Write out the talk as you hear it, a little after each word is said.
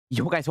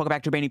Yo guys, welcome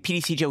back to a brand new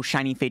PTCGO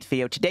Shining Fates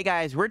video. Today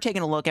guys, we're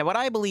taking a look at what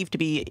I believe to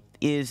be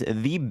is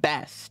the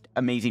best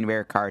Amazing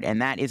Rare card,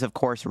 and that is of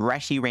course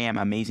Reshiram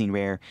Amazing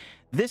Rare.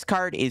 This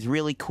card is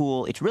really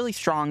cool, it's really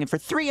strong, and for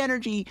 3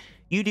 energy,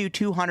 you do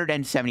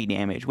 270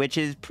 damage, which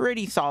is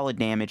pretty solid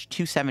damage.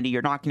 270,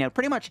 you're knocking out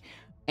pretty much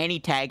any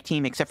tag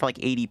team except for like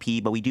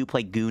ADP, but we do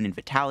play Goon and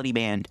Vitality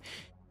Band,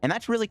 and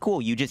that's really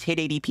cool. You just hit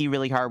ADP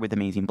really hard with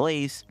Amazing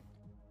Blaze,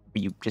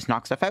 you just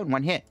knock stuff out in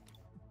one hit.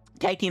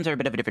 Tag teams are a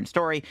bit of a different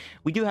story.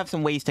 We do have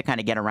some ways to kind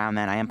of get around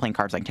that. I am playing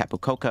cards like Tapu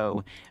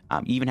Koko.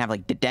 You even have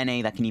like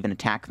Dedenne that can even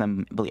attack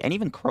them, and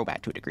even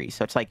Crobat to a degree.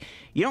 So it's like,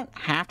 you don't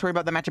have to worry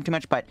about the matchup too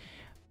much, but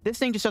this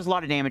thing just does a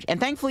lot of damage. And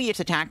thankfully, its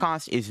attack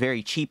cost is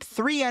very cheap.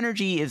 3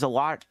 energy is a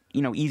lot,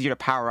 easier to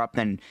power up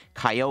than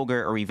Kyogre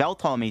or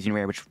Yveltal Amazing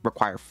Rare, which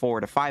require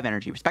 4 to 5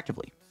 energy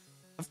respectively.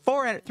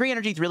 3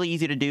 energy is really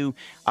easy to do.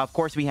 Of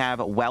course, we have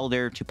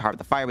Welder to power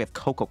the fire. We have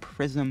Koko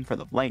Prism for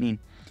the lightning.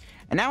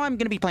 And now I'm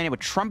going to be playing it with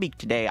Trumbeak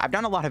today. I've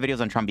done a lot of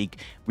videos on Trumbeak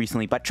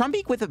recently, but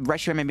Trumbeak with a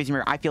Reshiram Amazing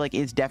Rare, I feel like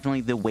is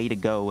definitely the way to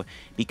go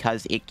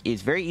because it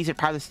is very easy to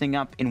power this thing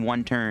up in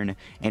one turn,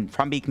 and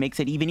Trumbeak makes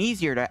it even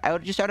easier to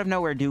just out of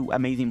nowhere do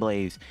Amazing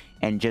Blaze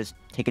and just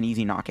take an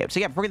easy knockout. So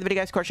yeah, before we get the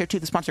video, guys, Card Show 2,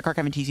 the sponsor, Card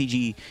and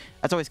TCG.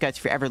 As always, guys,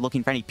 if you're ever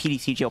looking for any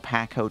PTCGO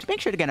pack codes, make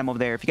sure to get them over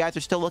there. If you guys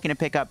are still looking to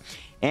pick up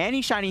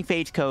any Shining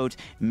Fates codes,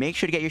 make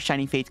sure to get your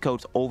Shining Fates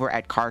codes over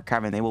at Card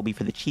and they will be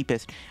for the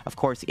cheapest. Of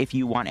course, if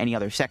you want any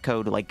other set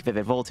code like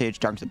Vivid Voltage,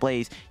 Darkness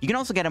Blaze, you can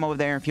also get them over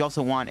there. If you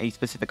also want a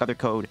specific other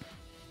code,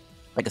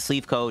 like a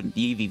sleeve code,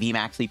 the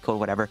VMAX sleeve code,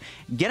 whatever,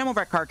 get them over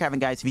at Card Cavern,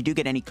 guys. If you do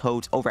get any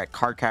codes over at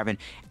Card Cavern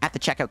at the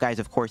checkout, guys,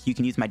 of course, you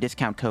can use my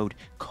discount code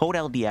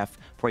LDF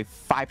for a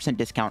 5%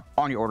 discount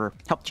on your order.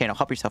 Help the channel,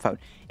 help yourself out,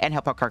 and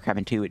help out Card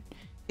Cavern too.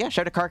 Yeah,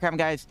 shout out to Card Cavern,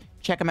 guys.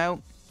 Check them out.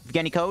 If you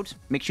get any codes,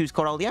 make sure you use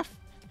code LDF.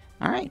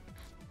 All right,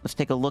 let's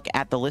take a look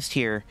at the list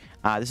here.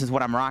 This is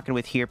what I'm rocking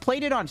with here.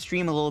 Played it on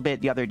stream a little bit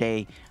the other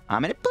day,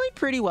 and it played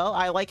pretty well.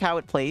 I like how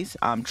it plays.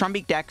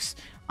 Trumbeak decks,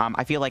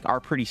 I feel like, are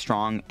pretty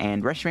strong,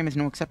 and Reshiram is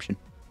no exception.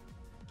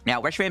 Now,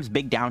 Reshiram's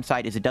big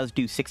downside is it does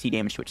do 60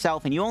 damage to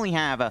itself, and you only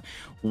have a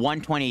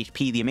 120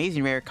 HP. The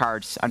Amazing Rare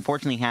cards,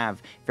 unfortunately,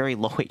 have very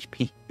low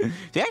HP. So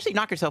you actually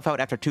knock yourself out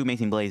after 2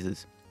 Amazing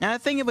Blazes. Now, the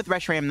thing with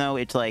Reshiram, though,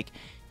 it's like,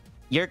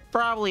 you're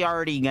probably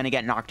already going to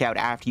get knocked out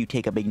after you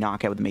take a big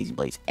knockout with Amazing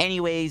Blaze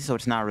anyways, so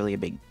it's not really a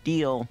big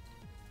deal.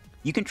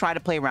 You can try to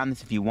play around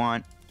this if you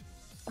want.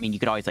 I mean, you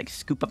could always, like,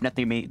 Scoop Up Net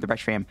the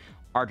Reshiram,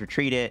 Hard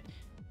Retreat it,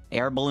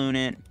 Air Balloon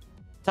it.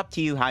 It's up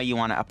to you how you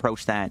want to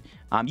approach that.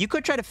 You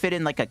could try to fit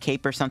in like a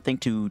cape or something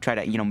to try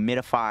to,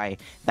 mitigate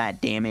that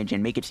damage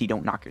and make it so you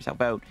don't knock yourself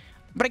out.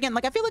 But again,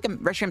 like, I feel like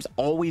Reshiram's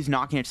always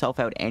knocking itself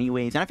out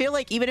anyways. And I feel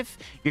like even if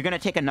you're going to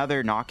take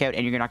another knockout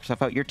and you're going to knock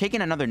yourself out, you're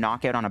taking another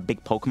knockout on a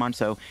big Pokemon.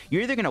 So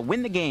you're either going to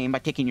win the game by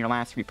taking your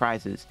last 3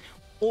 prizes,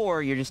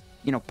 or you're just,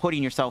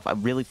 putting yourself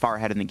really far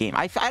ahead in the game.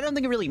 I don't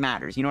think it really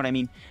matters. You know what I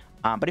mean?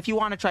 But if you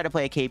want to try to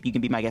play a cape, you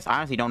can be my guest. I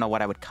honestly don't know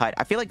what I would cut.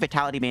 I feel like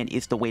Vitality Band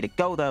is the way to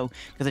go, though,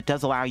 because it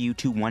does allow you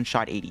to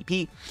one-shot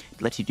ADP.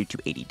 It lets you do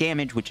 280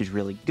 damage, which is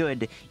really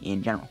good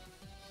in general.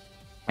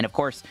 And, of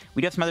course,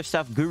 we do have some other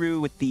stuff. Guru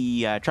with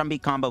the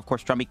Trumbeak combo. Of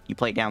course, Trumbeak, you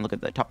play it down, look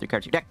at the top 3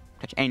 cards of your deck,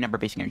 touch any number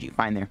of basic energy you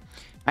find there.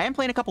 I am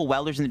playing a couple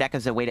Welders in the deck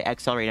as a way to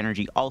accelerate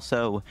energy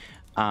also.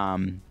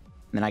 Then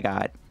I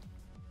got,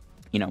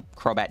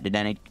 Crobat,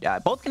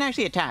 Dedenne. Both can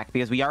actually attack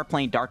because we are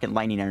playing Dark and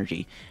Lightning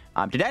energy.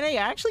 Dedenne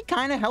actually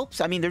kind of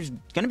helps. I mean, there's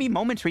going to be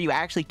moments where you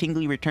actually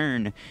Tingly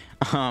Return,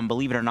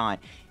 believe it or not,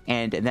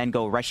 and then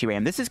go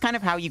Reshiram. This is kind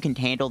of how you can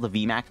handle the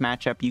VMAX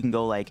matchup. You can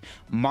go like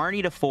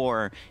Marnie to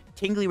 4,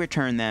 Tingly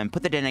Return them,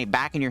 put the Dedenne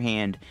back in your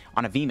hand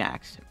on a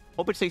VMAX,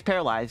 hope it stays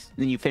paralyzed,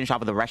 then you finish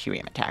off with a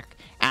Reshiram attack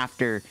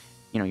after,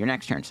 your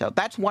next turn. So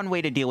that's one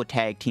way to deal with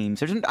tag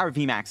teams. There's our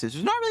VMAXs.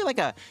 There's not really like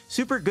a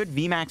super good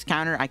VMAX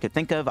counter I could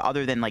think of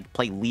other than like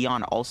play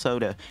Leon also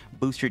to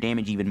boost your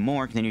damage even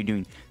more, because then you're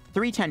doing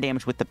 310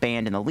 damage with the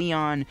band and the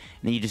Leon, and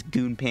then you just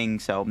goon ping.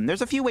 So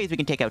there's a few ways we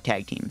can take out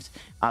tag teams.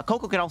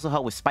 Koko can also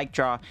help with Spike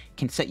Draw,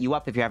 can set you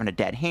up if you're having a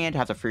dead hand,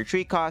 has a free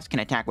retreat cost, can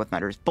attack with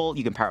Thunderous Bolt.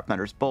 You can power up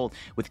Thunderous Bolt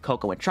with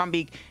Koko and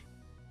Trumbeak.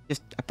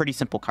 Just a pretty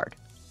simple card.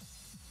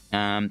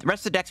 The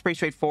rest of the deck's pretty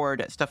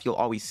straightforward, stuff you'll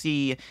always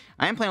see.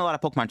 I am playing a lot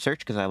of Pokemon Search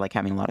because I like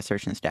having a lot of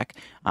search in this deck.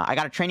 I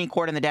got a Training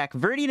Court in the deck.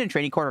 Viridian and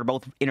Training Court are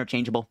both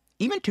interchangeable.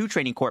 Even 2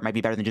 Training Court might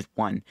be better than just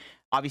 1.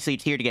 Obviously,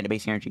 it's here to get into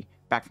basic energy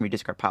back from your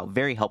discard pile.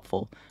 Very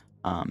helpful.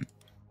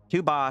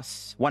 2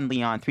 Boss, 1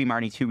 Leon, 3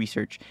 Marnie, 2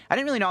 Research. I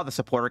didn't really know how the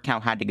supporter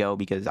count had to go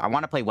because I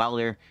want to play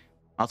Welder.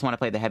 I also want to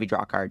play the heavy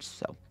draw cards,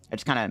 so I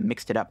just kind of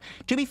mixed it up.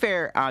 To be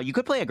fair, you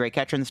could play a Great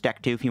Catcher in this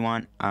deck too if you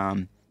want.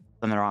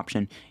 Another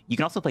option. You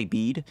can also play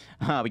Bead.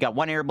 We got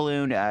 1 Air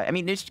Balloon. I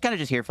mean, it's kind of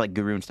just here for like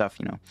Guru and stuff,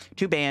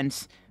 2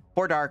 Bands,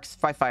 4 Darks,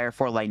 5 Fire,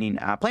 4 Lightning.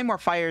 Play more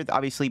Fire,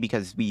 obviously,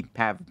 because we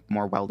have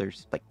more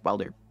Welders, like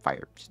Welder,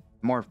 Fire. Just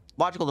more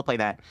logical to play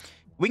that.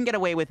 We can get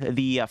away with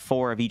the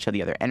 4 of each of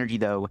the other energy,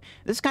 though.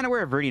 This is kind of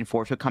where a Viridian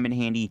Force would come in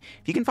handy.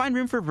 If you can find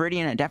room for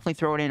Viridian, definitely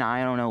throw it in.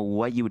 I don't know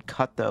what you would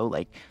cut, though.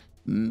 Like,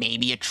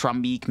 maybe a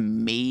Trumbeak,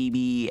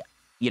 maybe,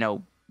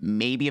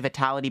 maybe a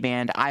Vitality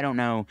Band. I don't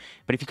know.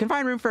 But if you can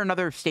find room for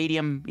another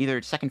stadium,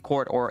 either second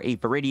court or a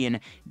Viridian,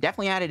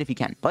 definitely add it if you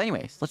can. But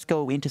anyways, let's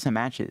go into some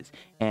matches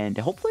and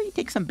hopefully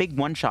take some big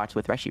one-shots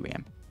with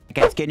Reshiram.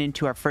 Guys, getting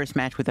into our first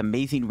match with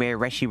Amazing Rare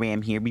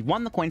Reshiram here. We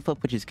won the coin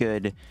flip, which is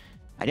good.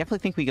 I definitely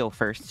think we go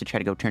first to try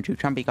to go turn 2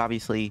 Trumbeak,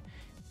 obviously.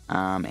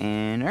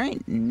 And all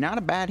right, not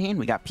a bad hand.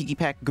 We got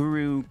Pikipek,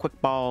 Guru,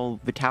 Quick Ball,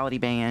 Vitality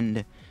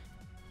Band.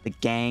 The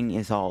gang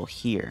is all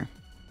here.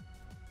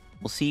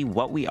 We'll see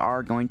what we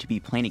are going to be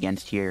playing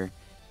against here.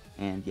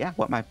 And yeah,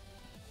 what my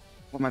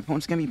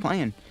opponent's going to be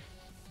playing.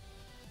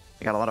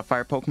 I got a lot of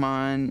fire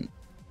Pokemon.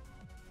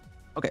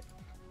 Okay.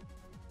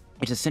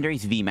 It's a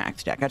Cinderace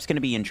VMAX deck. That's going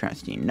to be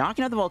interesting.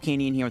 Knocking out the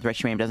Volcanion here with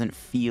Reshiram doesn't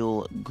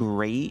feel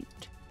great.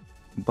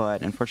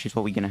 But unfortunately, it's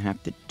what we're going to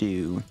have to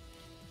do.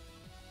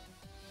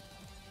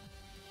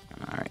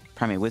 Alright,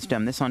 Primate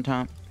Wisdom, this on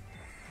top.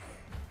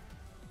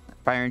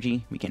 Fire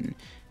Energy, we can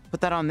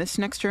put that on this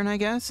next turn, I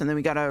guess. And then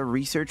we gotta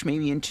research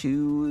maybe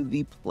into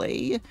the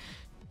play.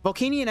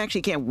 Volcanion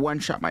actually can't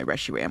one-shot my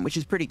Reshiram, which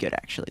is pretty good,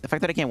 actually. The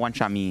fact that it can't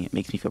one-shot me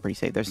makes me feel pretty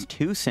safe. There's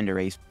 2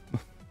 Cinderace.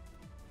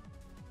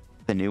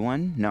 The new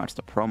one? No, it's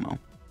the promo.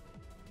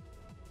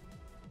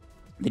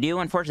 The new,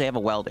 unfortunately, have a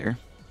Welder.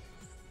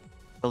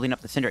 Building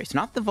up the Cinderace.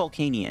 Not the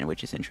Volcanion,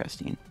 which is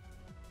interesting.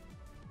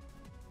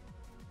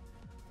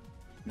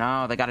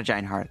 No, they got a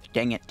Giant Heart.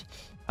 Dang it.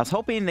 I was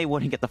hoping they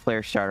wouldn't get the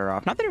Flare Starter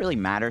off. Not that it really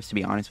matters, to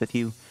be honest with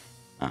you.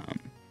 I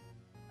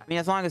mean,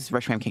 as long as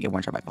Reshiram can't get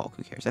one-shot by Volk,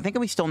 who cares? I think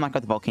we still knock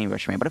out the Volcanion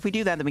Reshiram, but if we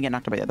do that, then we get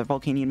knocked out by the other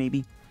Volcanion,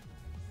 maybe.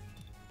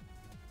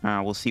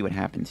 We'll see what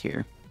happens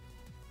here.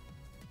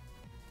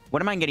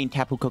 What am I getting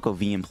Tapu Koko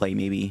V in play,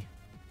 maybe?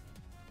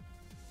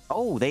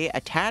 Oh, they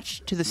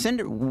attached to the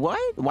Cinder...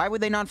 What? Why would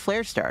they not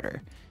Flare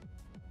Starter?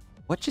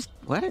 What just...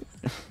 What?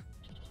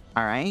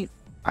 Alright.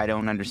 I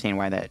don't understand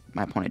why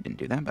my opponent didn't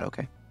do that, but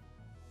okay.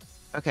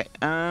 Okay,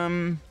 I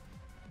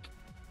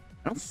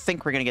don't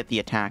think we're gonna get the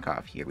attack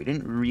off here. We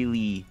didn't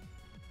really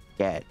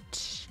get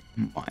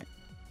what?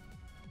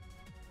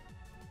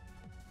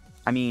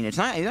 I mean, I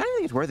don't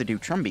think it's worth it to do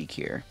Trumbeak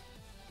here.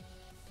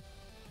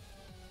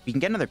 We can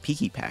get another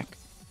Pikipek.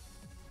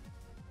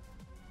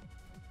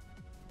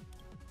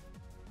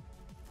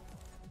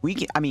 We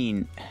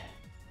can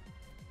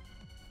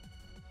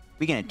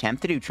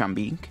attempt to do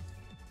Trumbeak.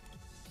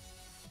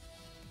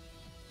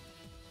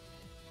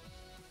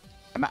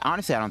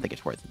 Honestly, I don't think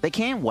it's worth it. They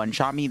can't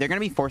one-shot me. They're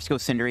going to be forced to go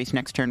Cinderace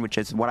next turn, which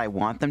is what I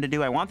want them to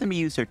do. I want them to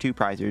use their 2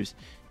 prizers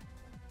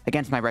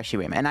against my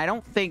Reshiram. And I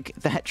don't think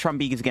that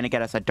Trumbeak is going to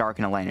get us a Dark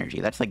and a Light Energy.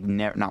 That's like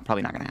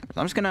probably not going to happen.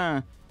 So I'm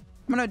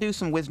going to do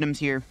some Wisdoms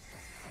here.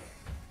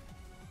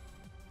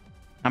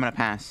 I'm going to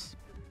pass.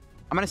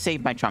 I'm going to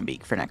save my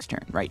Trumbeak for next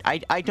turn, right?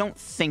 I don't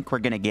think we're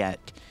going to get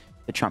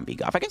the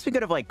Trumbeak off. I guess we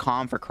could have, like,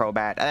 Calm for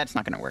Crobat. That's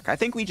not going to work. I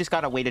think we just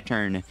got to wait a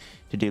turn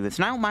to do this.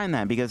 And I don't mind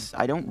that because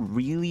I don't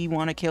really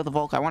want to kill the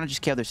Volk. I want to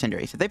just kill their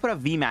Cinderace. If they put a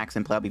VMAX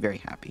in play, I'll be very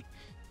happy.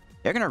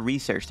 They're going to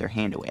research their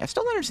hand away. I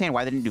still don't understand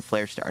why they didn't do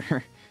Flare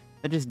Starter.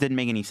 That just didn't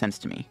make any sense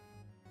to me.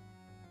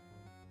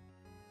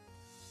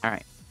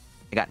 Alright.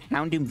 I got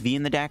Houndoom V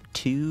in the deck,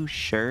 too.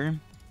 Sure.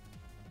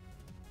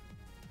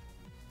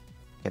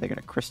 Okay, they're going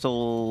to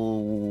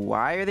Crystal...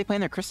 Why are they playing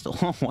their Crystal?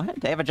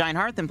 What? They have a Giant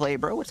Hearth in play,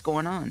 bro. What's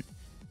going on?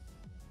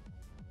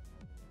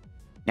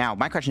 Now,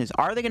 my question is,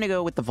 are they going to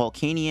go with the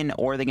Volcanion,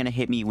 or are they going to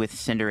hit me with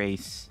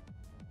Cinderace?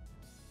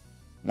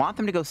 Want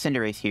them to go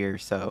Cinderace here,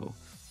 so...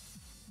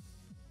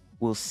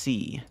 We'll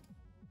see.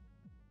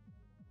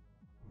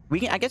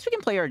 I guess we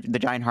can play the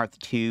Giant Hearth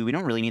too. We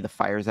don't really need the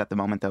Fires at the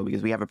moment, though,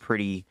 because we have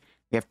we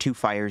have 2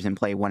 Fires in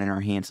play, 1 in our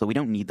hand, so we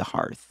don't need the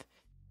Hearth.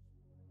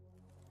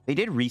 They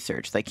did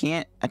research. They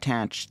can't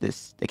attach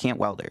this. They can't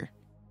Welder.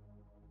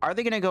 Are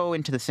they going to go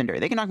into the Cinder?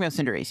 They can knock me out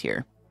Cinderace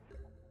here.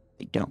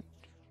 They don't.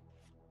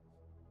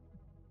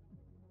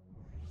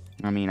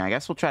 I mean, I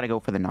guess we'll try to go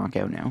for the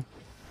knockout now.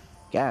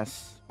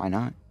 Guess. Why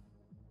not?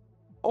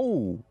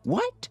 Oh,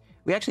 what?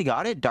 We actually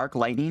got it? Dark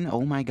Lightning?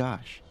 Oh my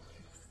gosh.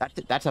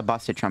 That's a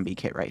busted Trumbeak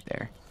hit right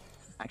there.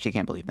 I actually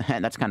can't believe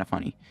that. That's kind of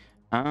funny.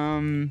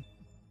 I'm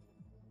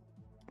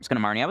just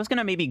going to Marnie. I was going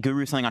to maybe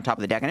Guru something on top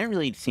of the deck. I didn't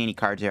really see any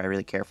cards there I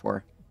really care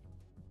for.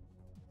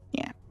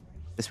 Yeah.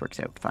 This works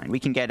out fine. We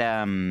can get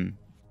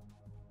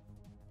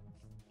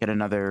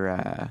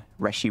another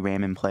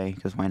Reshiram in play,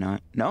 because why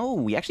not? No,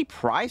 we actually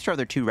prized our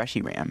other 2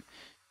 Reshiram.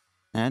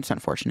 That's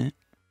unfortunate.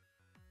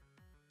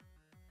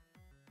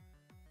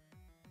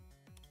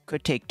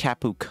 Could take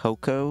Tapu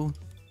Koko.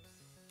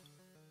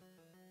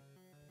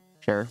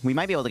 Sure. We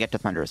might be able to get to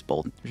Thunderous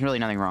Bolt. There's really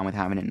nothing wrong with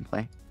having it in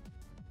play.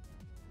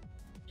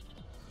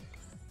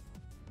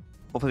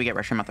 Hopefully we get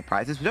Reshiram out the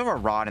prizes. We have a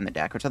Rod in the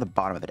deck, which is at the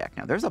bottom of the deck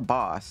now. There's a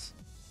boss.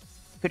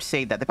 Could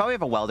save that. They probably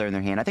have a Welder in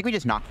their hand. I think we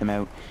just knock them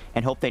out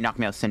and hope they knock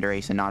me out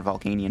Cinderace and not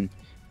Volcanion.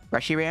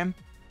 Reshiram?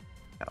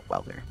 Got a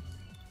Welder.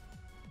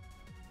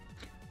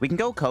 We can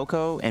go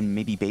Koko and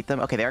maybe bait them.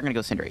 Okay, they are going to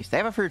go Cinderace. They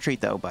have a free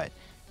retreat, though, but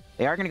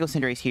they are going to go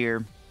Cinderace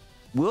here.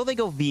 Will they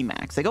go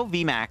VMAX? They go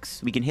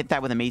VMAX. We can hit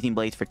that with Amazing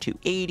Blades for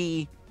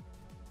 280.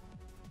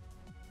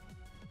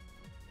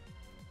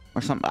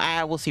 Or something.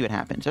 We'll see what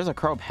happens. There's a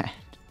Crobat.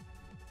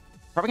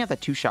 Probably got the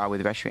 2-shot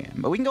with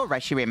Reshiram. But we can go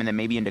Reshiram and then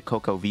maybe into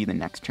Koko V the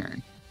next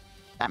turn.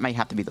 That might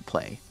have to be the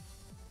play.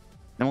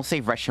 Then we'll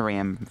save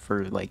Reshiram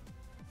for, like,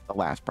 the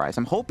last prize.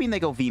 I'm hoping they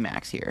go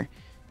VMAX here.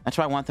 That's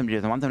what I want them to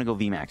do. I want them to go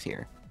VMAX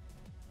here.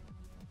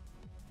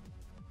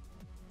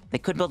 They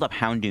could build up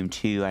Houndoom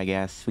too, I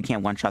guess. We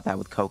can't one-shot that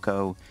with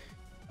Koko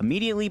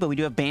immediately, but we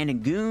do have Band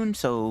and Goon,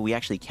 so we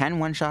actually can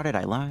one-shot it.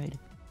 I lied.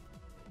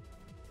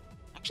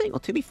 Actually, well,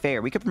 to be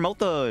fair, we could promote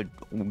the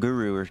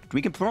Guru, or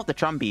we can promote the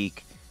Trumbeak.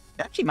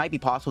 It actually might be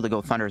possible to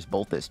go Thunderous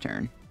Bolt this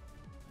turn.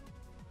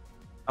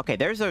 Okay,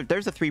 there's a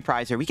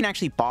 3-prizer. We can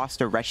actually boss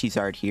the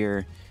Reshizard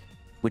here,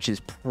 which is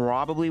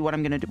probably what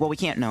I'm going to do. Well, we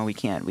can't. No, we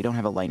can't. We don't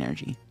have a light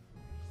energy.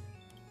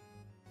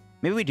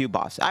 Maybe we do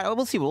boss.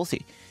 We'll see. We'll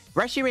see.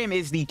 Reshiram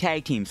is the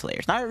tag team slayer.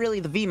 It's not really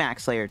the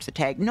VMAX slayer. It's the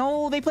tag.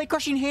 No, they play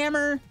Crushing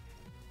Hammer.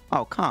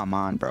 Oh, come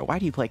on, bro. Why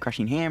do you play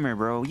Crushing Hammer,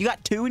 bro? You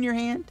got 2 in your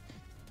hand?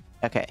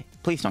 Okay.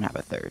 Please don't have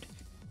a 3rd.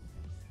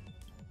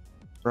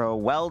 Bro,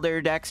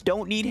 Welder decks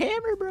don't need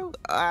Hammer, bro.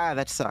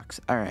 That sucks.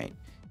 All right.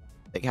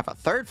 They have a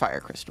 3rd Fire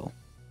Crystal.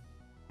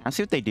 Let's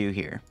see what they do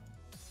here.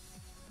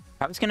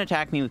 Probably going to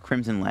attack me with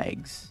Crimson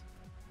Legs.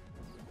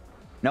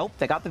 Nope,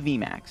 they got the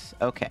VMAX.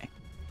 Okay.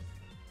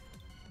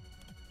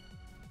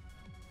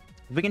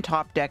 If we can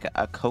top deck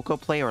a Koko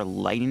play or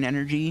Lightning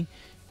Energy.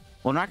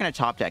 Well, we're not going to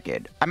top deck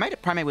it. I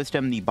might Primate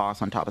Wisdom the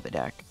boss on top of the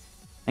deck.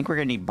 I think we're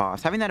going to need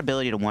boss. Having that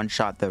ability to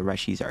one-shot the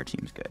Reshizard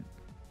seems good.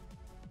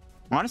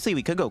 Honestly,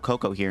 we could go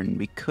Koko here, and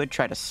we could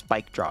try to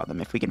spike draw them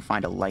if we can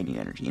find a Lightning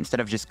Energy instead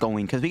of just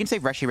going, because we can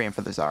save Reshiram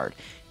for the Zard,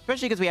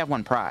 especially because we have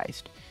 1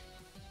 prized.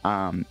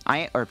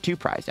 Or 2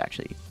 prized,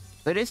 actually.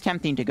 So it is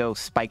tempting to go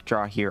spike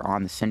draw here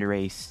on the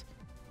Cinderace.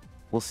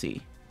 We'll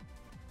see.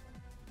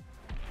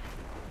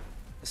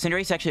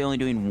 Cinderace actually only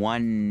doing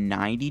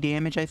 190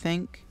 damage, I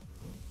think.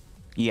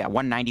 Yeah,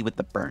 190 with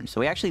the burn. So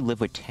we actually live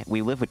with 10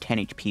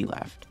 HP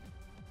left.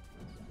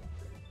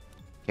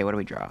 Okay, what do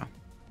we draw?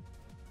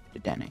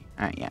 Dedenne.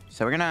 Alright, yeah.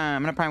 So I'm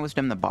gonna Prime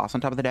Wisdom the boss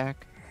on top of the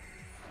deck.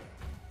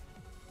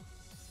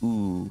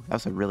 Ooh, that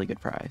was a really good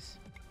prize.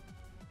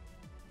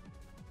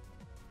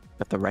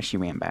 Got the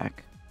Reshiram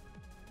back.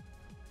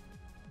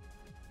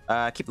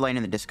 Keep laying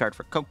in the discard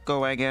for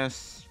Koko, I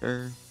guess.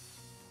 Sure.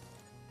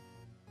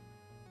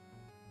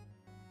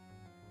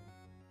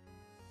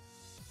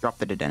 Drop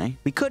the Dedenne.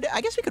 We could,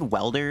 I guess we could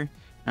Welder.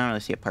 I don't really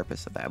see a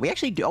purpose of that. We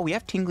actually do, we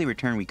have Tingly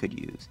Return we could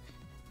use.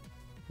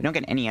 We don't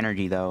get any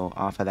energy, though,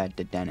 off of that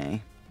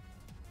Dedenne.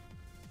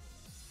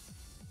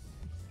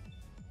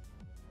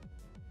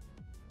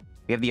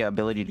 We have the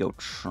ability to go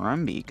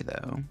Trumbeak,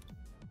 though.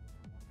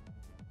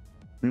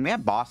 I mean, we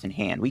have boss in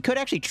hand. We could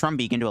actually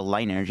Trumbeak into a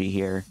light energy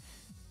here.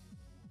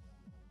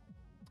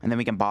 And then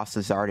we can boss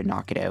the Zard and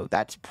knock it out.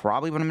 That's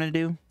probably what I'm going to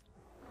do.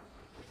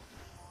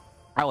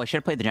 Oh, I should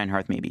have played the Giant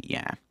Hearth, maybe.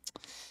 Yeah.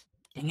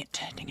 Dang it.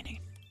 Dang it, dang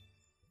it.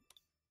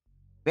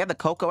 We have the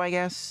Koko, I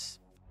guess.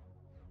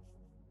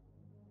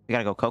 We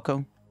gotta go Koko.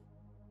 Do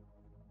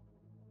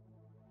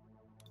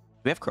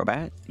we have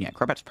Crobat? Yeah,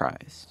 Crobat's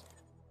prized.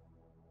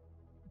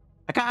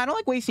 I don't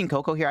like wasting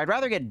Koko here. I'd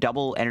rather get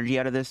double energy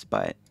out of this,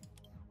 but it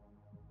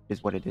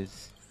is what it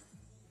is.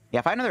 Yeah,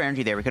 if I had another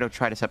energy there, we could have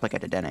tried to set up like a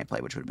Dedenne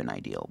play, which would have been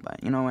ideal.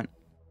 But you know what?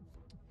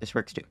 This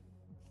works too.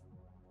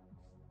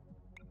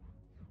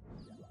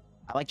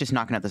 I like just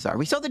knocking out the Zard.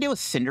 We still have to deal with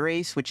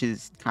Cinderace, which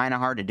is kind of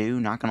hard to do,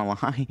 not gonna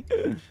lie.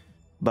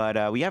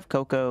 But we have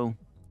Koko.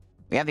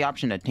 We have the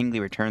option to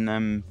Tingly Return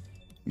them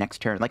next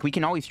turn. Like, we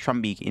can always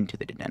Trumbeak into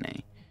the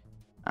Dedenne.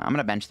 I'm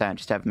gonna bench that,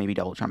 just to have maybe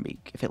double Trumbeak.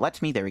 If it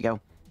lets me, there we go.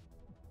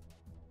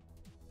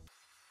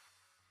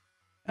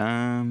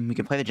 We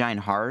can play the Giant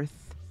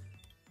Hearth.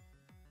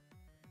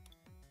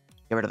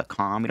 Get rid of the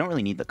Calm. We don't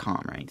really need the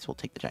Calm, right? So we'll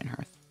take the Giant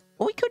Hearth.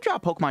 Well, we could draw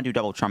Pokemon, do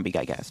double Trumbeak,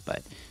 I guess,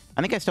 but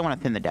I think I still want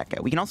to thin the deck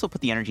out. We can also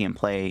put the energy in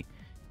play.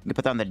 We can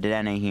put that on the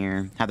Dedenne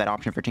here. Have that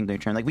option for Tingly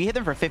Return. Like, we hit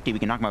them for 50, we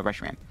can knock them out with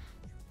Reshiram.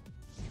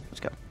 Let's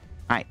go.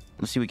 Alright,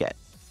 let's see what we get.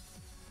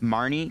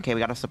 Marnie. Okay,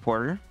 we got a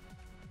supporter.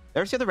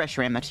 There's the other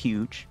Reshiram. That's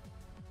huge.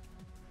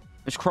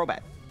 There's Crobat.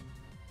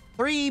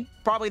 3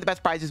 probably the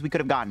best prizes we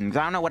could have gotten. Because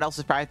I don't know what else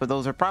is prized, but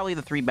those are probably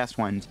the 3 best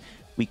ones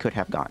we could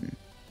have gotten.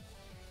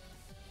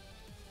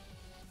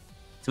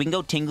 So we can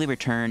go Tingly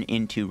Return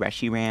into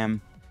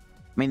Reshiram.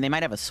 I mean, they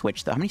might have a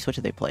switch, though. How many switches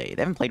have they played?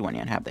 They haven't played one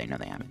yet, have they? No,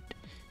 they haven't.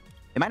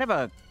 They might have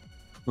a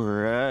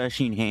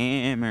Crushing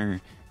Hammer.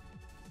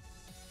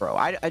 Bro,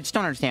 I just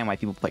don't understand why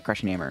people play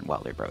Crushing Hammer and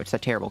Welder, bro. It's a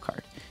terrible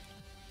card.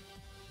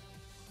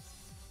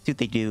 See what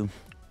they do.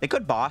 They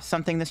could boss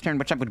something this turn,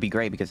 which would be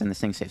great because then this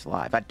thing stays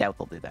alive. I doubt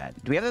they'll do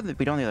that. Do we have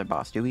we don't have the other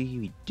boss, do we?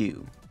 We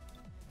do.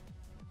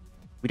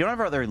 We don't have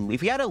our other...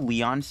 If we had a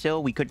Leon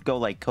still, we could go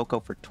like Koko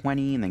for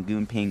 20 and then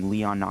Goonping,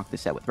 Leon, knock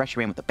this out with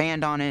Reshiram with the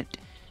band on it.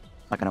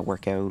 Not gonna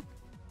work out.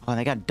 Oh,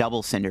 they got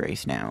double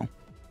Cinderace now.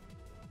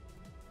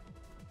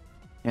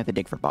 You have to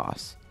dig for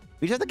boss.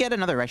 We just have to get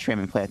another Reshiram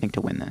in play, I think,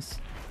 to win this.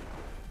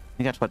 I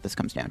think that's what this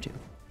comes down to.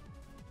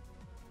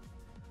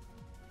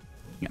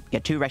 Yeah,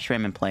 get 2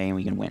 Reshiram in play and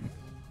we can win.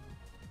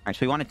 Alright,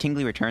 so we want to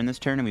Tingly Return this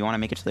turn and we want to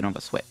make it so they don't have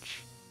a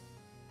switch.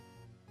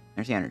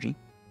 There's the energy.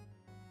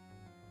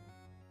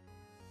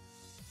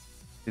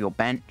 We go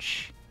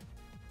bench.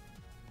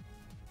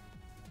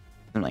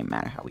 Doesn't really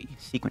matter how we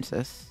sequence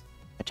this.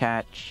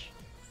 Attach.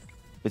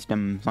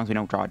 Wisdom, as long as we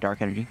don't draw a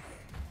dark energy.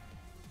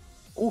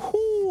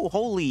 Ooh,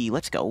 holy,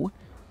 let's go.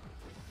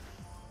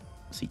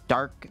 Let's see,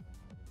 dark.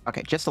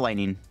 Okay, just the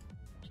lightning.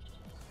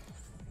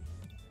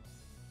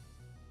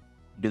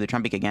 Do the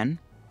Trumbeak again.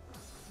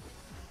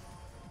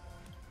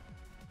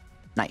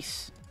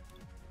 Nice.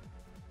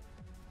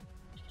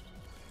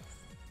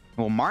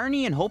 Well,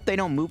 Marnie and hope they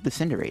don't move the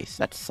Cinderace.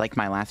 That's like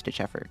my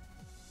last-ditch effort.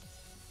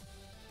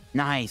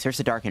 Nice, there's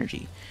the dark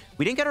energy.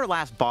 We didn't get our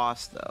last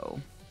boss, though.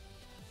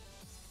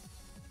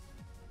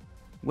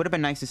 Would have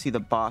been nice to see the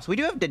boss. We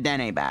do have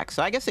Dedenne back,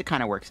 so I guess it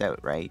kind of works out,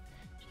 right?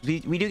 We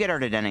do get our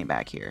Dedenne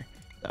back here.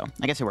 So,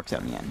 I guess it works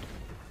out in the end.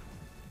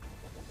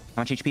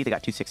 How much HP? They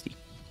got 260.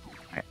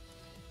 Alright.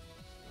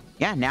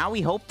 Yeah, now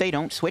we hope they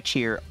don't switch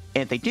here.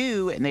 If they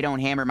do, and they don't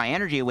hammer my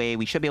energy away,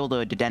 we should be able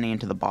to Dedenne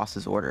into the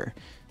boss's order.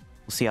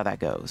 We'll see how that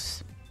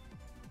goes.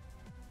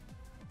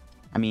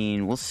 I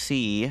mean, we'll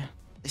see.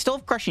 They still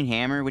have Crushing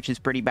Hammer, which is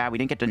pretty bad. We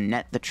didn't get to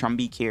net the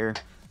Trumbeak here.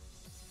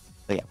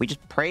 But yeah, we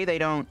just pray they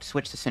don't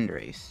switch to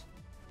Cinderace.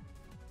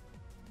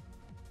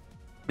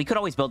 We could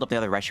always build up the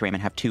other Reshiram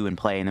and have 2 in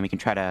play, and then we can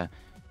try to...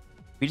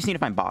 We just need to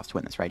find boss to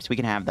win this, right? So we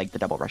can have, like, the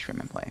double Reshiram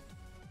in play.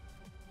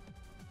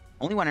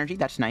 Only 1 energy.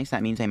 That's nice.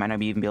 That means they might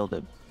not even be able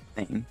to...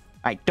 thing.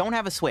 Alright, don't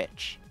have a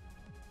switch.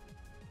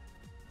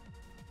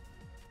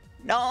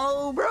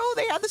 No, bro!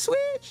 They had the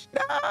switch!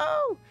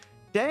 No!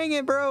 Dang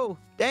it, bro!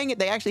 Dang it,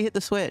 they actually hit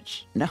the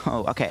switch. No,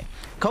 okay.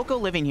 Koko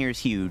living here is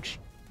huge.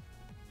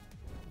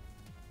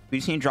 We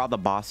just need to draw the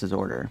boss's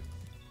order.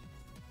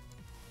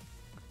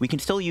 We can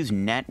still use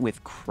net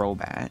with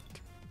Crobat.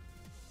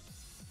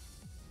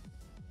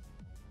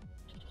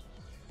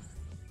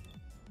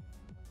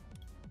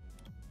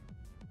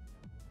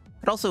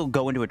 I'd also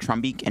go into a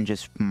Trumbeak and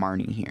just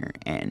Marnie here,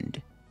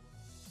 and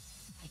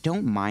I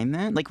don't mind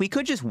that. Like, we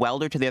could just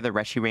Welder to the other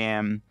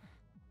Reshiram.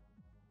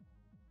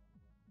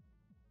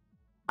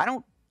 I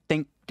don't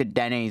think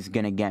Dedenne is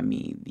gonna get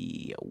me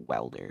the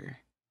Welder.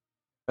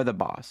 Or the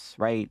boss,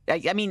 right?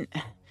 I mean,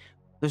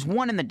 there's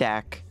 1 in the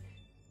deck.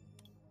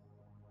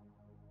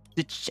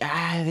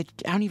 I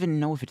don't even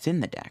know if it's in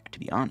the deck, to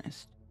be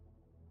honest.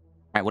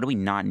 Alright, what do we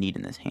not need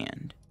in this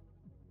hand?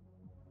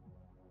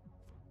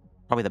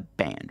 Probably the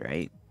band,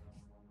 right?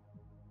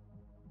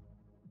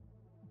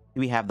 Do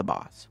we have the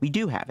boss? We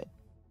do have it.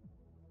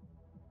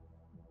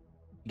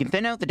 We can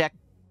thin out the deck.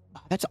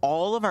 Oh, that's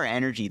all of our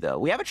energy, though.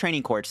 We have a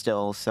Training Court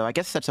still, so I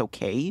guess that's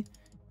okay.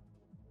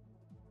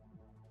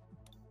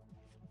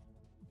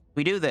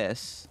 We do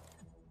this.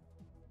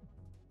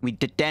 We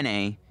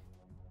Dedenne.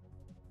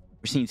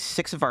 We're seeing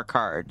 6 of our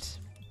cards.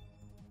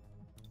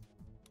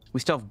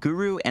 We still have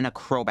Guru and a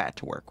Crobat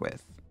to work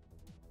with.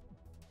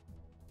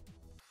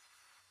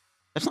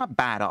 That's not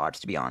bad odds,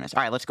 to be honest.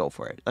 All right, let's go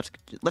for it.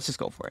 Let's just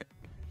go for it.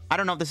 I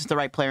don't know if this is the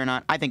right play or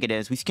not. I think it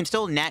is. We can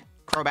still net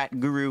Crobat,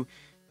 Guru.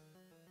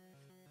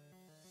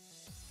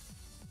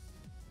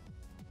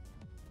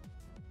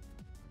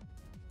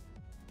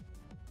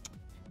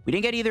 We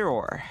didn't get either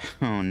or.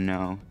 Oh,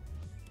 no.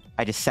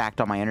 I just sacked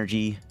all my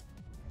energy.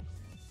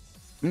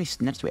 How many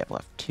nets do we have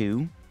left?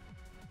 2.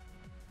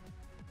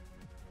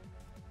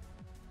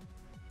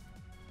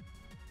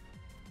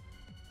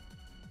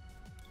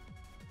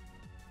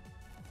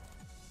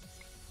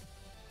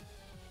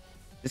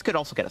 This could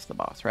also get us the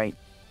boss, right?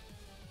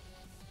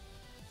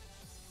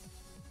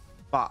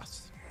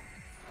 Boss.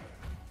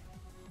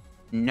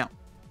 No.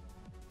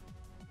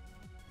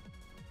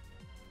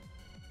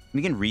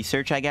 We can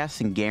research, I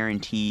guess, and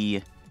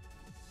guarantee...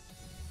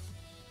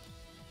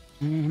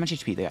 How much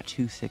HP? They got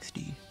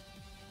 260.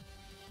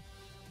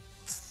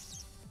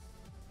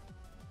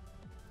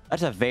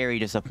 That's a very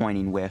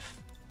disappointing whiff.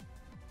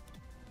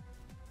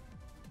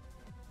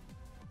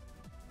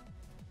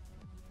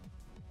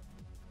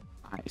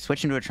 Alright,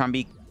 switch into a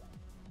Trumbeak.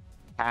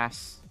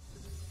 Pass.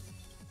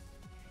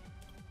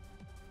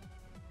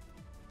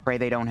 Pray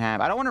they don't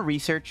have... I don't want to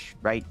research,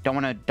 right? Don't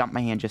want to dump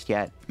my hand just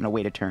yet. I'm going to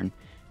wait a turn.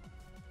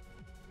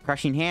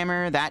 Crushing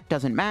Hammer, that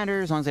doesn't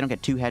matter as long as they don't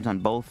get 2 heads on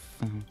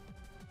both.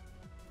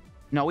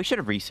 No, we should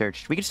have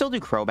researched. We can still do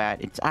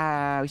Crobat. It's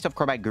we still have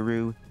Crobat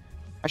Guru.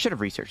 I should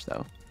have researched,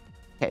 though.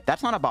 Okay,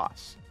 that's not a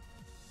boss.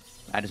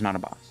 That is not a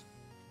boss.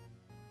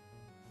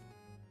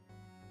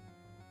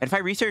 And if I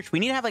research, we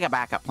need to have, like, a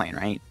backup plan,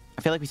 right?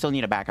 I feel like we still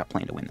need a backup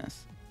plan to win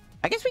this.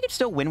 I guess we could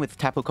still win with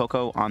Tapu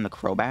Koko on the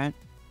Crobat.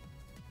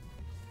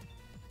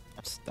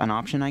 That's an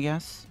option, I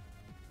guess.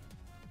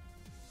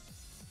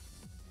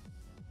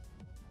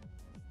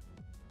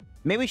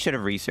 Maybe we should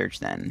have researched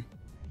then.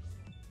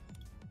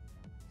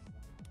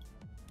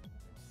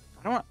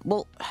 I don't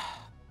want...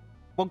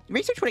 Well,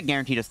 research would have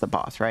guaranteed us the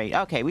boss, right?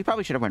 Okay, we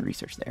probably should have went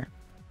research there.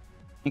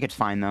 I think it's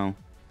fine, though.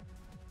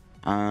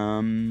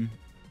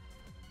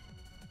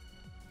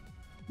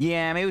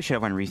 Yeah, maybe we should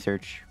have went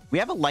research. We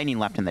have a lightning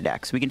left in the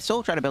deck, so we can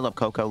still try to build up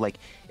Koko. Like,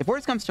 if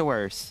worse comes to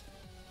worse,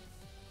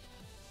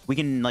 we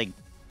can, like,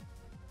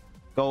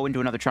 go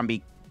into another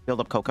Trumbeak, build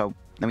up Koko,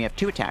 Then we have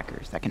 2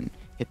 attackers that can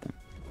hit them.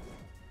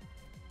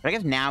 But I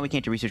guess now we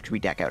can't do research because we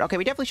deck out. Okay,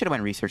 we definitely should have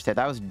went research there.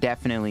 That was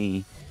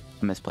definitely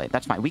a misplay.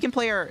 That's fine. We can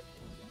play our...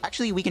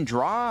 Actually, we can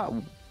draw...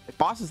 If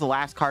boss is the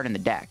last card in the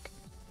deck,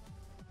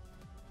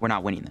 we're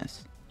not winning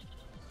this.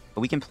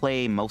 But we can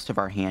play most of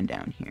our hand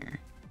down here.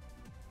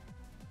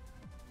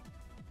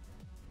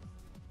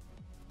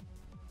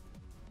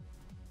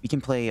 We can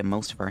play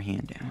most of our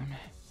hand down.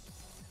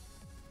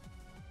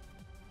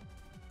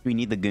 Do we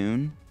need the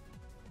goon?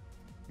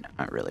 No,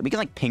 not really. We can,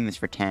 like, ping this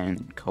for 10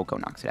 and Koko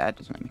knocks it out. That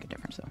doesn't really make a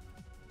difference, though.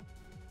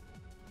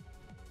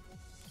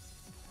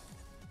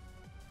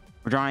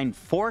 We're drawing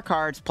 4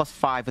 cards plus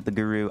 5 with the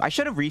Guru. I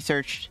should have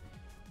researched,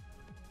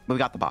 but we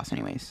got the boss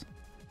anyways.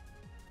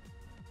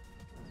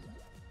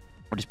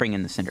 We'll just bring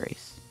in the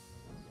Cinderace.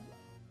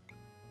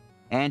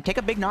 And take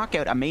a big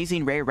knockout.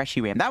 Amazing rare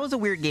Reshiram. That was a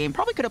weird game.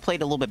 Probably could have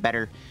played a little bit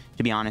better,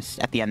 to be honest,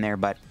 at the end there,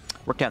 but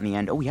worked out in the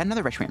end. Oh, we had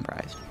another Reshiram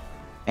prize.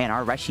 And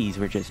our Reshis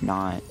were just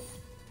not...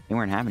 They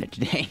weren't having it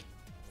today.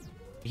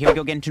 Here we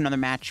go, get into another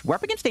match. We're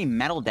up against a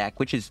metal deck,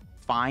 which is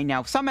fine.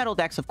 Now, some metal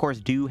decks, of course,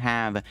 do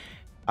have...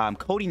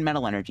 coding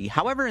metal energy.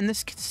 However, in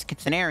this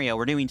scenario,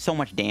 we're doing so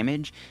much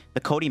damage,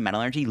 the coding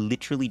metal energy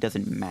literally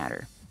doesn't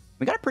matter.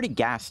 We got a pretty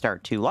gas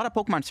start, too. A lot of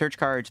Pokemon search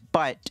cards,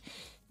 but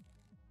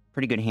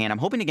pretty good hand. I'm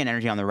hoping to get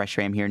energy on the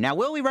Reshiram here. Now,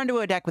 will we run to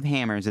a deck with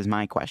hammers is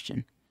my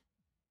question.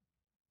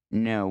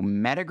 No.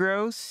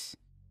 Metagross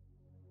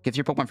gives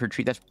your Pokemon for a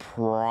treat. That's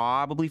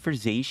probably for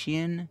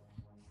Zacian.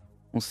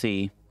 We'll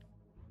see.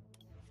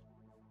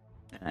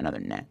 Another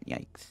net.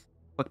 Yikes.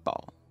 Quick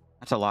ball.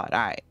 That's a lot. All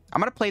right.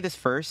 I'm going to play this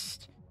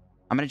first.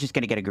 I'm just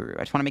going to get a Guru. I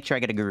just want to make sure I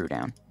get a Guru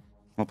down.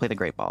 We'll play the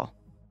Great Ball.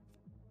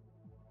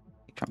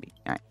 Trumbeak.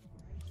 All right.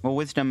 Well,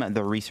 Wisdom,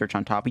 the research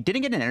on top. We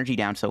didn't get an energy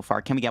down so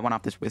far. Can we get one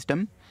off this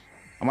Wisdom?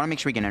 I want to make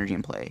sure we get energy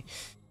in play.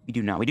 We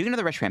do not. We do get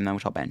another Reshiram, though,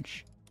 which I'll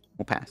bench.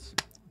 We'll pass.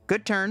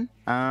 Good turn.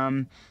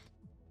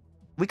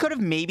 We could have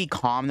maybe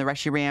calmed the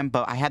Reshiram,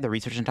 but I had the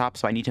research on top,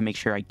 so I need to make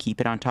sure I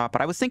keep it on top.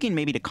 But I was thinking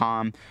maybe to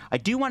calm. I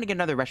do want to get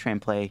another Reshiram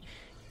play.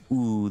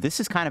 Ooh, this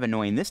is kind of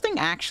annoying. This thing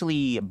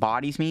actually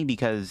bodies me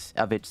because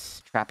of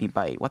its trapping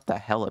bite. What the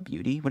hell, a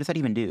beauty? What does that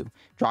even do?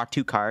 Draw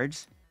 2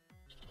 cards?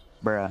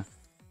 Bruh.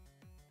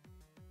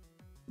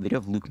 They do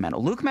have Luke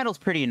Metal. Luke Metal's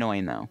pretty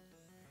annoying, though.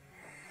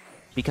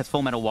 Because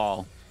Full Metal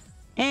Wall.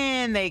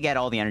 And they get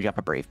all the energy up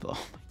a Brave Blow.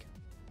 Oh my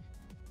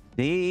god.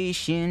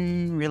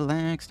 Station,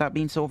 relax, stop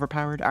being so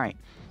overpowered. Alright.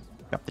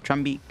 Drop the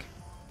Trumbeak.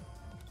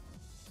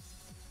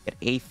 Get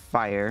a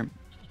fire.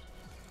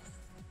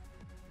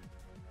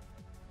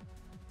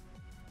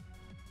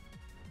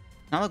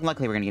 Not looking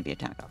likely we're going to get the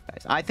attack off,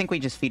 guys. I think we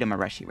just feed him a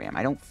Reshiram.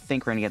 I don't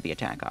think we're going to get the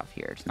attack off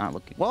here. It's not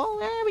looking... Well,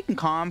 we can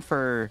calm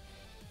for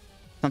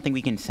something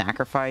we can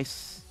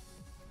sacrifice.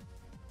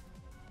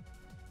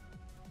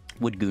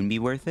 Would Goon be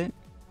worth it?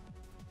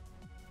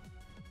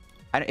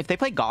 If they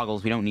play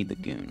Goggles, we don't need the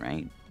Goon,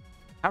 right?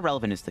 How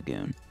relevant is the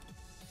Goon?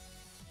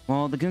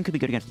 Well, the Goon could be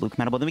good against Luke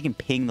Metal, but then we can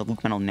ping the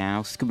Luke Metal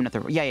now. Scoop Up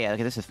Net... Yeah,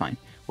 okay, this is fine.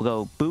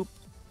 We'll go boop,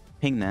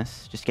 ping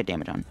this, just get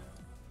damage on.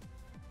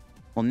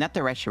 We'll net the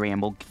Reshiram.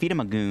 We'll feed him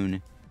a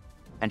Goon.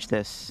 Bench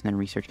this, and then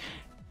research.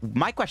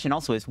 My question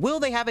also is, will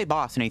they have a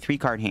boss in a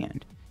 3-card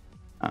hand?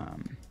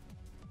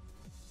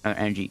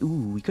 Energy.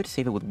 Ooh, we could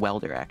save it with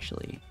Welder,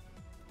 actually.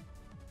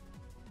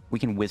 We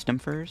can Wisdom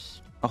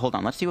first. Oh, hold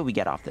on. Let's see what we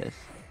get off this.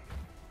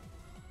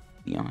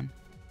 Leon.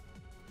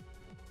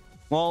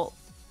 Well,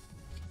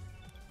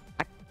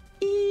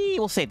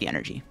 we'll save the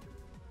energy.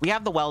 We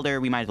have the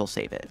Welder. We might as well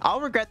save it.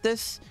 I'll regret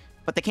this,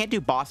 but they can't do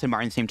boss and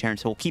Martin in the same turn,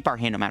 so we'll keep our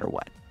hand no matter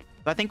what.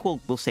 But I think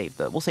we'll save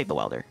the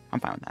Welder. I'm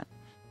fine with that.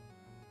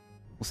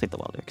 We'll save the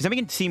Welder. Because then we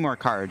can see more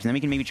cards. And then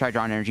we can maybe try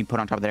drawing energy, put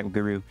on top of that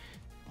Guru.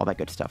 All that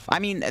good stuff. I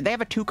mean, they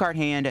have a 2-card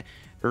hand.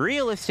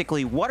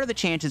 Realistically, what are the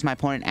chances my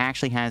opponent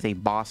actually has a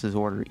boss's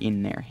order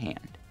in their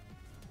hand?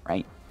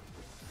 Right?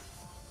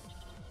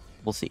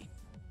 We'll see.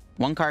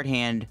 1-card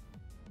hand.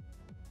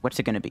 What's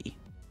it going to be?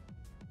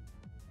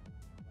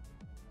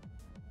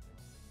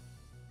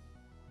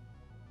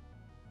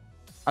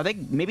 Are they...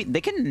 Maybe...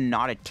 They can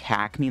not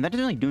attack me. That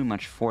doesn't really do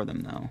much for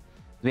them, though.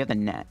 We have the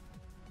net.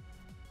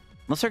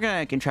 Unless they're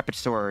going to Intrepid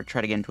Store or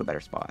try to get into a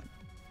better spot.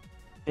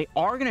 They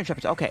are going to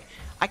Intrepid Store. Okay.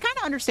 I kind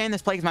of understand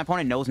this play because my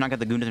opponent knows not got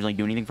the Goon doesn't really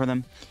do anything for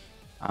them.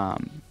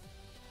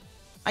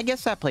 I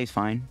guess that plays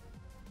fine.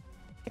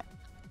 Yeah.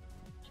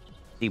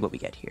 See what we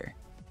get here.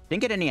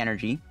 Didn't get any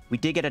energy. We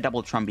did get a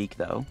double Trumbeak,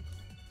 though.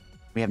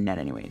 We have net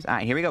anyways.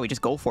 Alright, here we go. We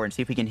just go for it and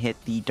see if we can hit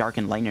the Dark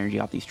and Light energy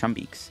off these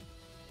Trumbeaks.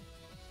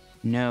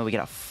 No, we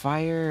got a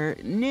fire.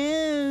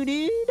 No,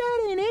 dude.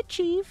 That ain't it,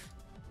 Chief.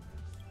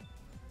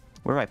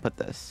 Where do I put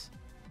this?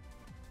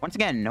 Once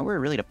again, nowhere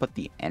really to put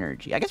the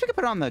energy. I guess we could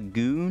put it on the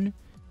Goon.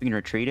 We can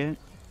retreat it.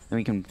 Then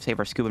we can save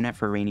our Scoop Up Net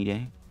for a rainy day.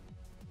 I'm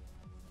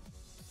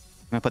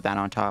going to put that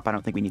on top. I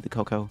don't think we need the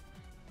Koko.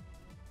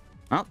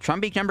 Well,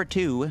 Trumbeak number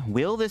 2.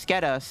 Will this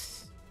get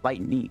us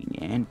Lightning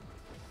and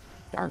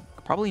Dark?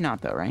 Probably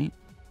not, though, right?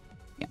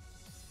 Yeah.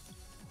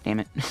 Damn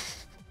it.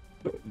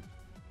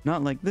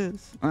 Not like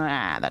this.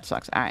 Ah, that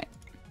sucks. All right.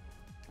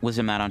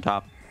 Wisdom Mat on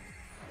top.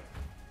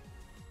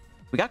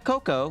 We got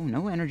Koko.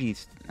 No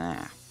energies.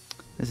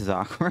 This is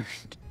awkward.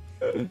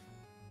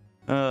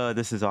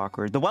 This is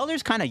awkward. The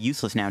Welder's kind of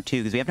useless now, too,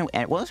 because we have no...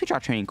 Well, unless we draw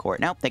Training Court.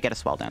 Nope, they get a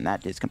Swell down.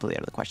 That is completely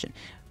out of the question.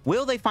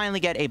 Will they finally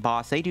get a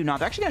boss? They do not.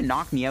 They're actually going to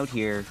knock me out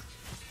here.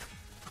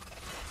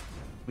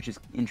 Which is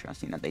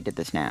interesting that they did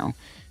this now.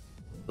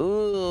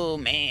 Ooh,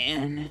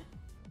 man.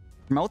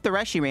 Promote the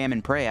Reshiram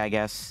and pray, I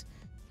guess.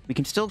 We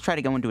can still try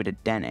to go into a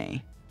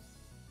Dedenne.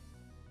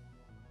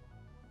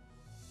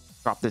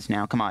 Drop this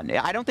now. Come on.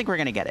 I don't think we're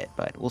going to get it,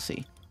 but we'll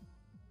see.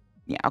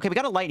 Yeah, okay, we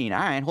got a Lightning. All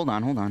right, hold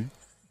on.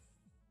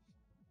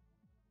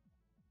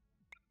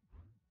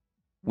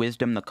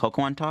 Wisdom the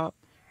Koko on top.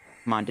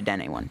 Come on,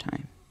 Dedenne one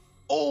time.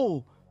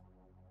 Oh!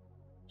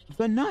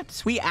 The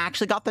nuts! We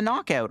actually got the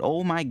knockout.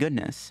 Oh my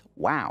goodness.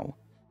 Wow.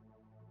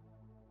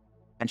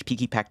 Bench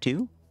Pikipek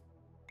VIV.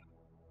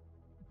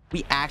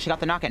 We actually got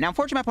the knockout. Now,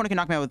 unfortunately, my opponent can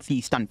knock me out with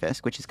the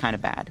Stunfisk, which is kind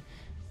of bad.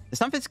 The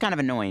Stunfisk is kind of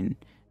annoying.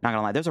 Not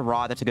gonna lie. There's a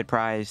Rod. That's a good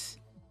prize.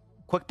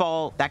 Quick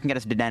Ball. That can get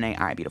us Dedenne.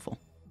 All right, beautiful.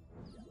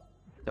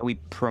 So we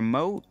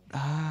promote...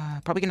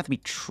 probably gonna have to be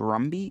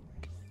Trumbeak.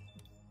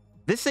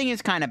 This thing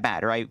is kind of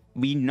bad, right?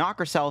 We knock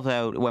ourselves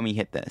out when we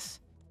hit this.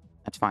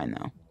 That's fine,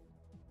 though.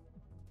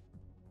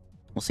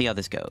 We'll see how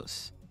this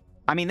goes.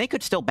 I mean, they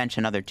could still bench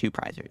another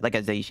 2-prizer, like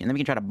a Zacian. Then we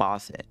can try to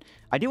boss it.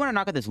 I do want to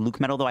knock out this Luke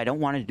Metal, though. I don't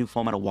want to do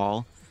Full Metal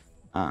Wall,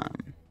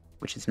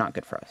 which is not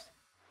good for us.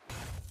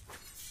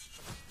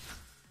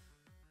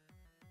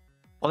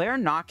 Well, they're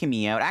knocking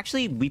me out.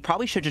 Actually, we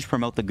probably should just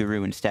promote the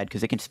Guru instead,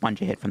 because it can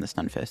sponge a hit from the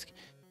Stunfisk.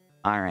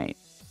 All right.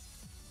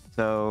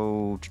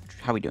 So,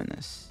 how are we doing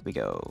this? We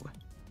go...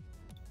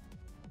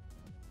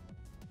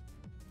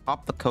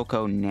 Pop the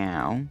Koko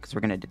now, because we're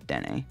going to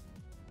Dedenne.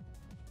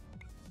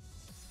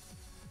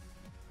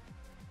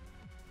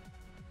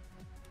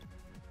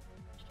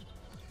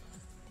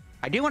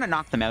 I do want to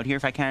knock them out here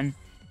if I can.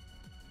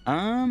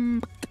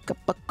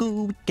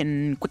 We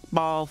can Quick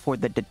Ball for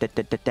the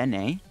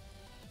Dedenne.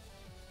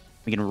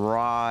 We can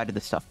Rod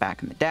the stuff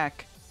back in the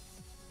deck.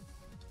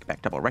 Get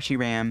back double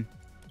Reshiram.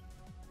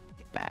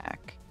 Get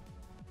back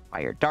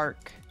Fire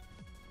Dark.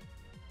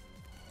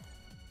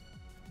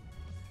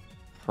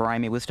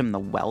 Primate Wisdom the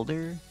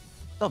Welder.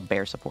 Still have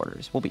Bear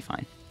supporters. We'll be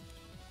fine.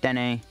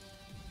 Dedenne.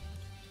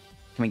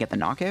 Can we get the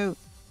knockout?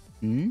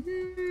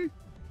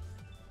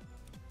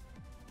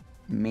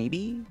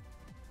 Maybe?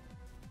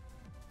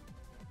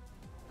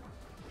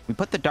 We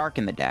put the Dark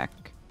in the deck.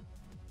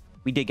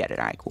 We did get it.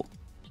 Alright, cool.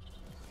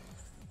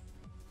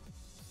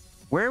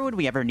 Where would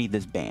we ever need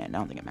this band? I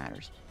don't think it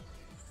matters.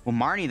 We'll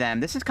Marnie them.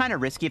 This is kind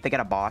of risky if they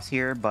get a boss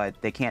here,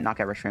 but they can't knock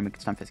out Reshiram and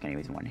Stunfisk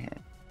anyways in one hit.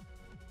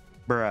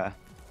 Bruh.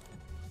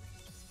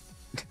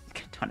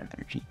 Ton of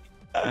energy.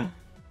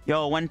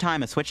 Yo, one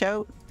time a switch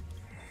out?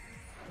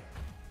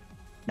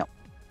 No. We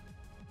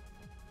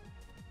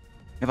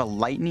have a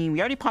Lightning.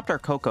 We already popped our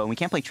Koko, and we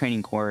can't play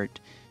Training Court.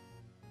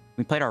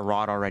 We played our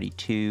Rod already,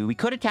 too. We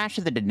could attach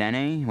to the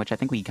Dedenne, which I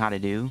think we gotta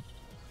do.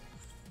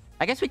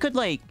 I guess we could,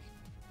 like...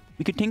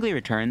 We could Tingly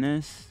return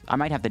this. I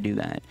might have to do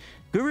that.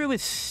 Guru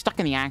is stuck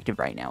in the active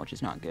right now, which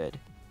is not good.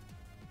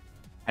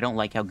 I don't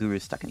like how Guru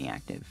is stuck in the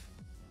active.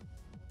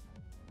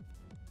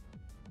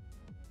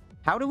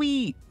 How do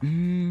we... how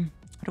do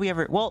we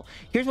ever... Well,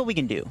 here's what we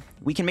can do.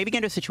 We can maybe get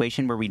into a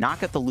situation where we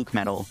knock out the Luke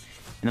Metal,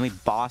 and then we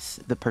boss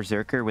the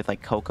Berserker with,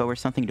 like, Koko or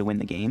something to win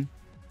the game.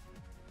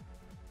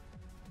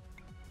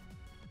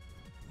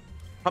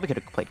 Probably could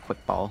have played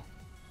Quick Ball.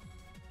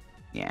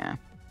 Yeah.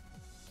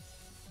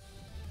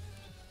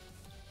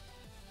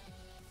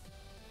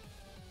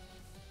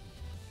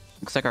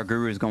 Looks like our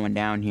Guru is going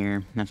down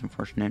here. That's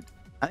unfortunate.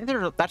 I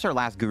think that's our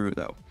last Guru,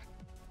 though.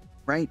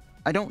 Right?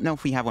 I don't know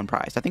if we have one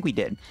prized. I think we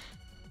did.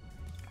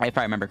 If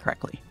I remember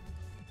correctly.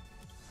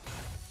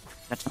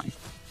 That's fine.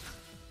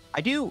 I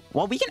do...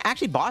 Well, we can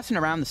actually boss in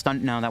around the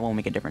stun... No, that won't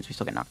make a difference. We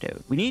still get knocked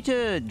out. We need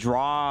to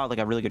draw, like,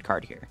 a really good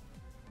card here.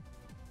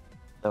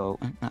 So...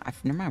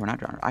 never mind, we're not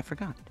drawing. I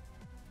forgot.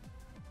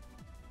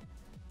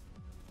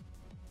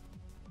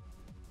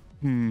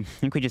 I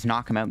think we just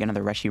knock him out, get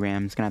another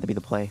Reshiram. It's gonna have to be the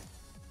play.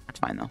 That's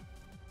fine, though.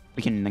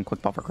 We can then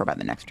Quick Ball for Crobat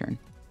the next turn.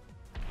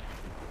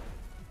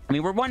 I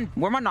mean, we're one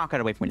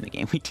knockout away from winning the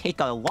game. We take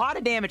a lot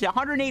of damage,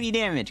 180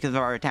 damage, because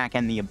of our attack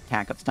and the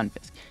attack of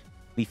Stunfisk.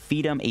 We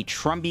feed them a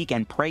Trumbeak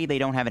and pray they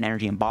don't have an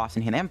energy in boss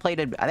in hand. They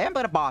haven't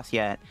played a boss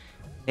yet.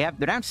 They're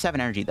down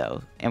 7 energy,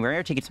 though. And we're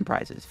here to get some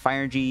prizes.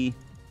 Fire G.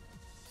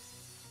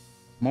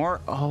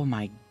 More. Oh,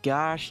 my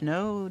gosh.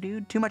 No,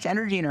 dude. Too much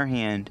energy in our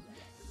hand.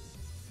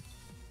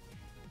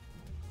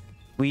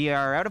 We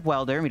are out of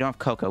Welder. We don't have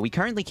Koko. We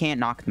currently can't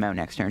knock them out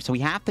next turn. So we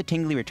have to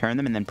Tingly return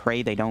them and then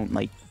pray they don't,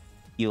 like,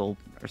 heal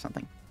or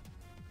something.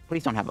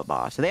 Please don't have a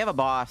boss. So they have a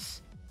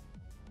boss.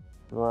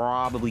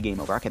 Probably game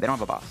over. Okay, they don't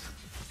have a boss.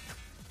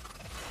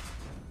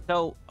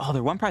 So, oh,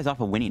 they're one prize off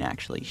of winning,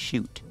 actually.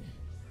 Shoot.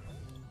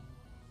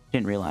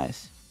 Didn't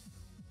realize.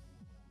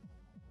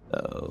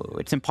 So,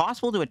 it's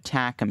impossible to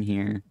attack them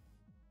here.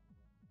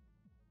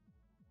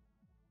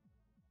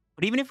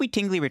 But even if we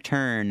Tingly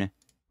return...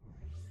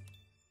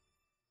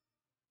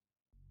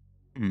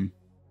 I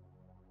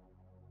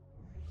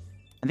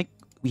think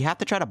We have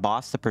to try to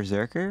boss the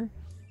Berserker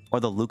or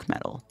the Luke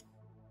Metal.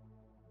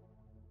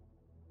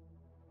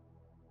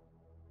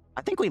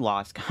 I think we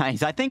lost,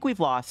 guys. I think we've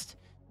lost.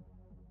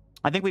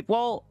 I think we've...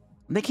 Well,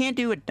 they can't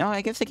do it. Oh,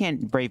 I guess they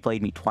can't Brave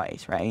Blade me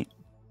twice, right?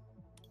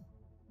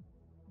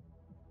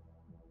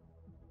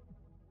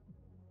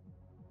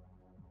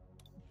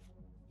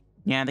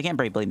 Yeah, they can't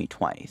Brave Blade me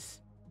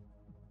twice.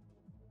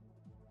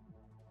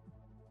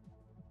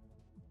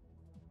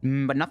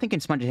 But nothing can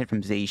sponge a hit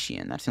from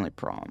Zacian. That's the only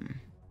problem.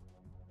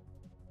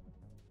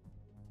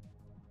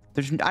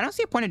 I don't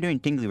see a point of doing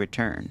Tingly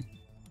Return.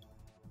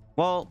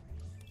 Well...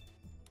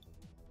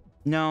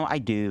 No, I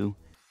do.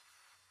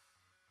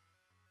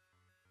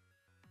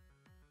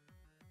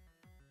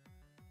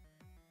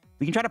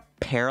 We can try to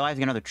paralyze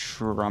another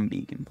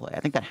Trumbeak in play. I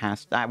think that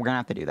has... we're going to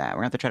have to do that.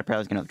 We're going to have to try to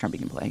paralyze another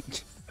Trumbeak in play.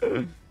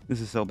 This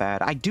is so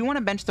bad. I do want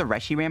to bench the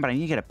Reshiram, but I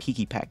need to get a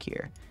Pikipek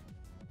here.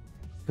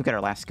 We'll get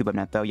our last Scoop Up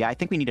Net, though. Yeah, I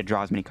think we need to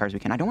draw as many cards as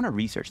we can. I don't want to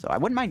research, though. I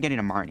wouldn't mind getting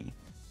a Marnie.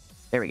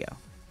 There we go.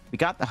 We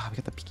got the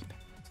Pikipek.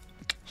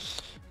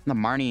 The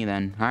Marnie,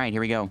 then. All right, here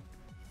we go.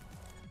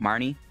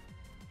 Marnie.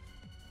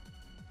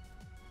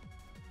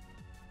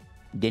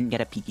 Didn't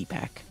get a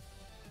Pikipek.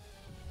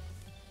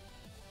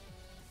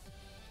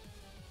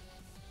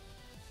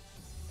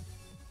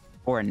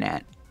 Or a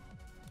net.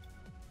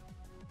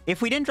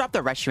 If we didn't drop the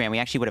Reshiram, we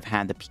actually would have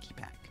had the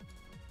Pikipek.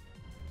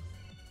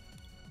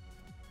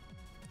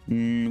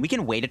 We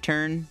can wait a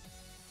turn.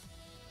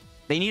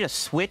 They need a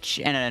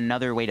switch and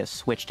another way to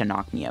switch to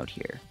knock me out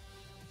here.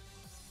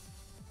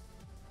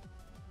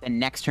 Then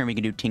next turn we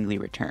can do Tingly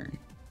Return. Can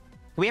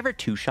we ever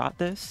two-shot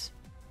this?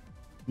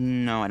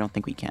 No, I don't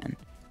think we can.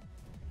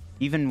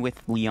 Even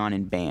with Leon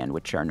and Band,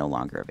 which are no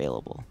longer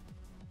available.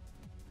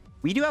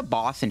 We do have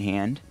Boss in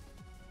hand.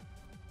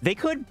 They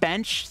could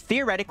bench...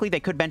 Theoretically, they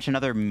could bench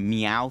another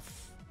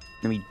Meowth.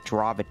 Then we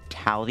draw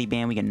Vitality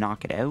Band. We can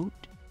knock it out.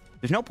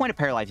 There's no point of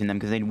paralyzing them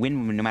because they'd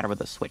win no matter what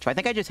the switch. So I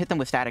think I just hit them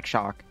with Static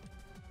Shock.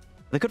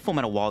 They could Full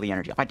Metal Wall the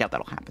energy off. I doubt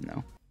that'll happen,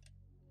 though.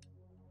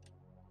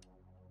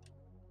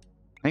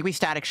 I think we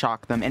Static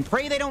Shock them and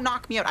pray they don't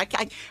knock me out. I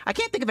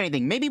can't think of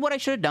anything. Maybe what I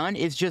should have done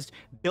is just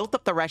built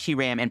up the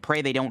Reshiram and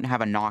pray they don't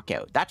have a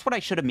knockout. That's what I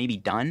should have maybe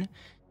done.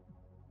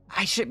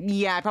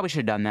 Yeah, I probably should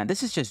have done that.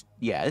 This is just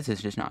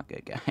not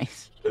good,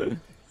 guys.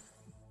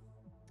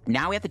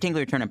 Now we have to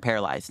Tingly Return and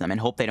paralyze them and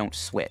hope they don't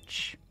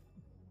switch.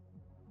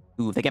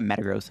 Ooh, if they get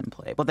Metagross in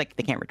play. Well, they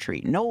can't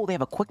retreat. No, they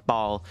have a Quick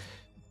Ball.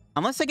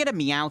 Unless they get a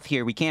Meowth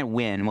here, we can't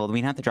win. Well,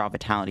 we have to draw a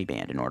Vitality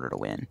Band in order to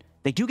win.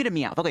 They do get a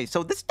Meowth. Okay,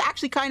 so this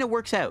actually kind of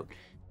works out.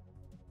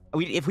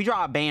 If we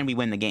draw a Band, we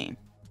win the game.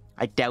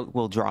 I doubt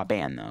we'll draw a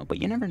Band, though.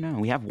 But you never know.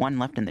 We have one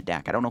left in the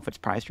deck. I don't know if it's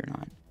prized or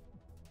not.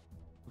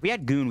 If we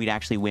had Goon, we'd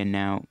actually win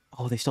now.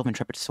 Oh, they still have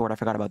Intrepid Sword. I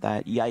forgot about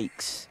that.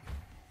 Yikes.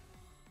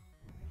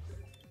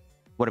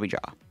 What do we draw?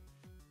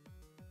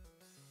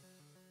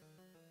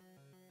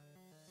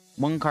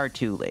 One card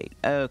too late.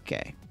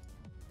 Okay.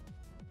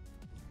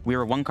 We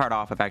were one card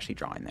off of actually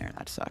drawing there.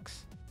 That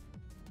sucks.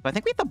 But I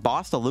think we have to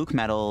boss the Luke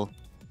Metal.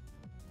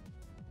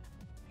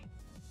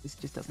 This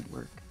just doesn't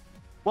work.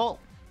 Well,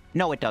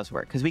 no, it does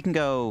work. Because we can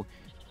go...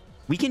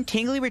 We can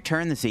Tingly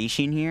Return the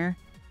Zacian here.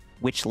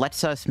 Which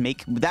lets us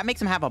make... That makes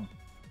them have a...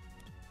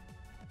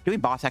 Doing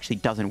boss actually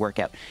doesn't work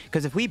out.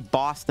 Because if we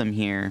boss them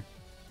here...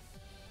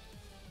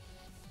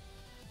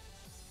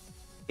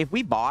 If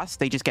we boss,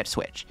 they just get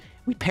switch.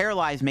 We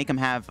paralyze, make them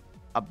have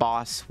a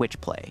boss switch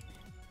play.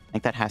 I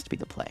think that has to be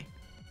the play.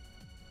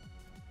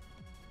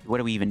 What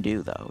do we even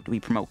do, though? Do we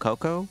promote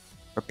Koko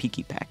or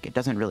Pikipek? It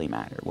doesn't really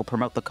matter. We'll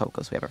promote the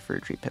Koko so we have a free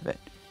retreat pivot.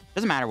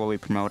 Doesn't matter what we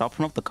promote. I'll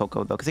promote the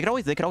Koko, though, because they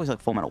could always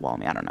like Full Metal Wall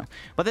me. I don't know.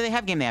 Whether they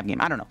have game, they have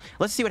game. I don't know.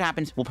 Let's see what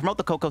happens. We'll promote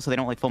the Koko so they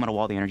don't like Full Metal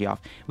Wall the energy off.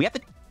 We have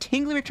to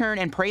Tingly Return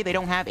and pray they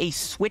don't have a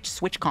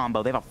switch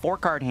combo. They have a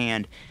 4-card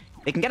hand.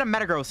 They can get a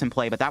Metagross in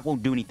play, but that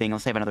won't do anything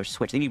unless they have another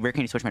switch. They need Rare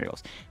Candy Switch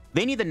Metagross.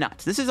 They need the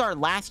nuts. This is our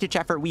last-ditch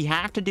effort. We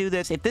have to do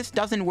this. If this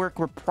doesn't work,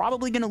 we're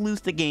probably going to lose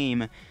the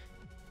game.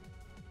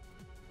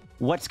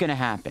 What's going to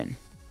happen?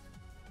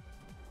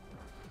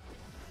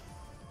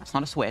 That's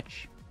not a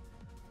switch.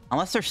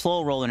 Unless they're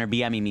slow rolling or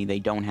BMing me, they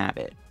don't have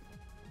it.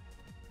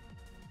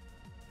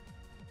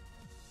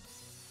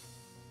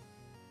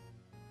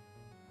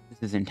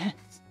 This is intense.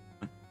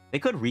 They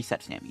could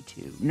reset Sammy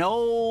too.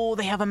 No,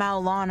 they have a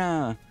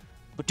Malana.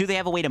 But do they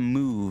have a way to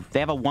move? They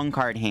have a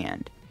 1-card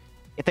hand.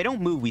 If they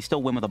don't move, we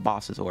still win with a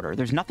boss's order.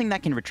 There's nothing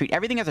that can retreat.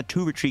 Everything has a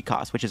 2 retreat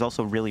cost, which is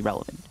also really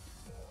relevant.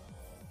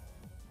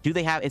 Do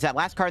they have... Is that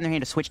last card in their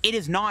hand a switch? It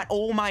is not.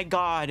 Oh my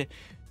god.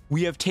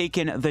 We have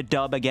taken the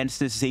dub against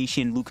this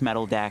Zacian Luke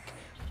Metal deck.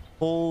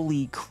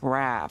 Holy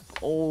crap.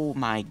 Oh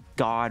my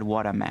god,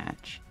 what a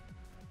match.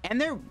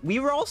 And we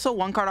were also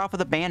 1 card off of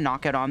the Band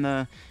knockout on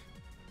the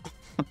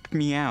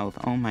Meowth.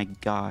 Oh my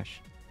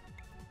gosh.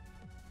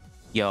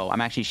 Yo,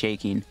 I'm actually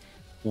shaking.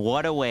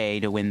 What a way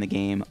to win the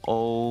game.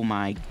 Oh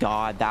my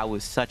god, that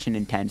was such an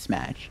intense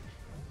match.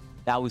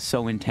 That was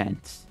so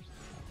intense.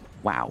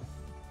 Wow.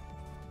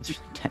 It's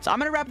really intense. I'm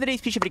going to wrap the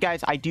day's video,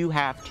 guys. I do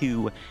have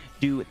to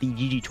do the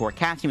GG Tour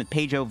casting with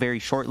PTCGO very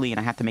shortly, and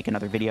I have to make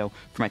another video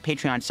for my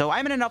Patreon. So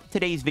I'm going to end up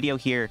today's video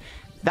here.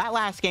 That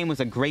last game was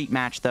a great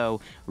match,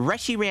 though.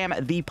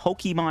 Reshiram, the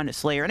Pokemon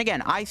Slayer. And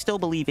again, I still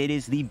believe it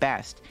is the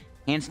best.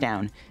 Hands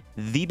down,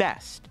 the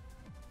best.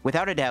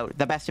 Without a doubt,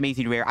 the best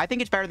Amazing Rare. I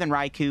think it's better than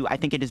Raikou. I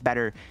think it is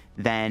better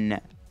than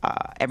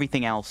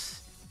everything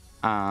else.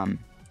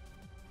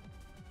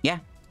 Yeah.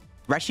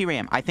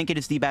 Reshiram. I think it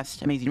is the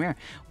best Amazing Rare.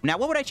 Now,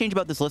 what would I change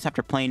about this list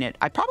after playing it?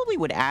 I probably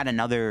would add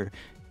another...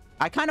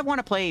 I kind of want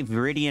to play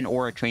Viridian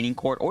or a Training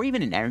Court or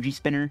even an Energy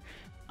Spinner.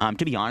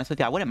 To be honest with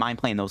you, I wouldn't mind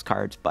playing those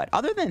cards. But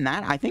other than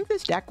that, I think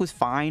this deck was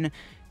fine.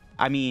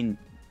 I mean,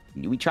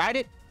 we tried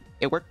it.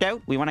 It worked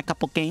out. We won a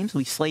couple games.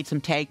 We slayed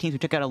some tag teams. We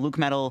took out a Luke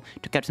Metal,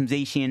 took out some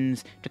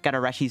Zacians, took out a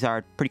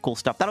Reshizard. Pretty cool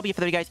stuff. That'll be it for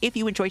the video, guys. If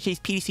you enjoyed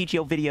today's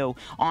PTCGO video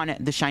on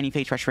the Shiny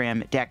Face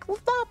Reshiram deck,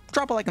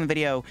 drop a like on the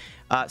video.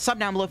 Sub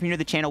down below if you're new to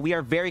the channel. We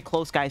are very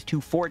close, guys, to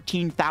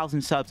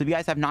 14,000 subs. If you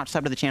guys have not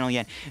subbed to the channel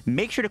yet,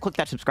 make sure to click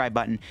that subscribe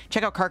button.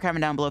 Check out Card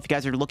Cavern down below if you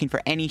guys are looking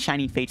for any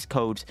Shiny Fates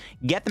codes.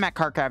 Get them at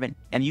Card Cavern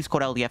and use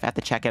code LDF at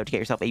the checkout to get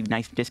yourself a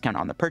nice discount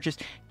on the purchase.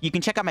 You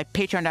can check out my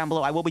Patreon down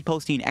below. I will be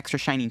posting extra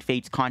Shining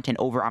Fates content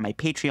over on my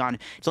Patreon.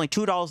 It's only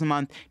 $2 a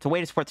month. It's a way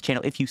to support the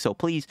channel if you so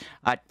please.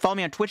 Follow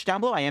me on Twitch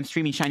down below. I am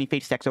streaming Shiny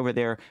Fates decks over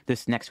there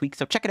this next week.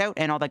 So check it out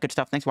and all that good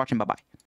stuff. Thanks for watching. Bye-bye.